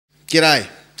G'day,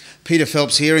 Peter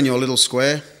Phelps here in your little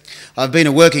square. I've been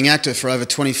a working actor for over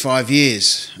 25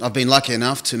 years. I've been lucky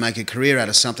enough to make a career out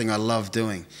of something I love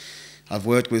doing. I've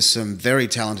worked with some very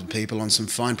talented people on some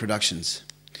fine productions.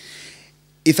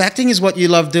 If acting is what you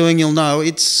love doing, you'll know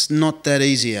it's not that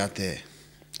easy out there.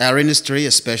 Our industry,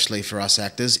 especially for us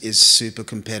actors, is super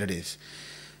competitive.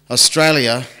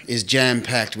 Australia is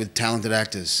jam-packed with talented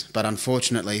actors, but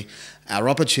unfortunately, our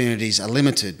opportunities are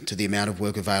limited to the amount of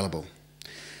work available.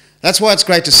 That's why it's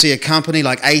great to see a company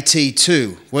like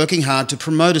AT2 working hard to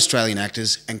promote Australian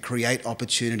actors and create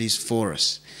opportunities for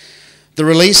us. The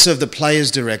release of the Players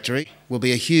Directory will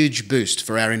be a huge boost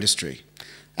for our industry.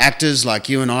 Actors like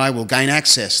you and I will gain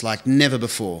access like never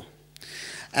before.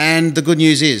 And the good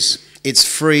news is, it's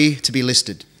free to be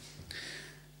listed.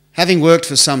 Having worked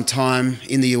for some time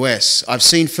in the US, I've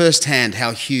seen firsthand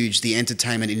how huge the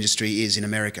entertainment industry is in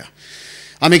America.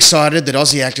 I'm excited that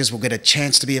Aussie actors will get a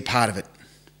chance to be a part of it.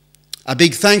 A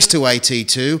big thanks to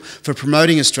AT2 for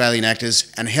promoting Australian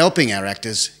actors and helping our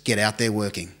actors get out there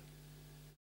working.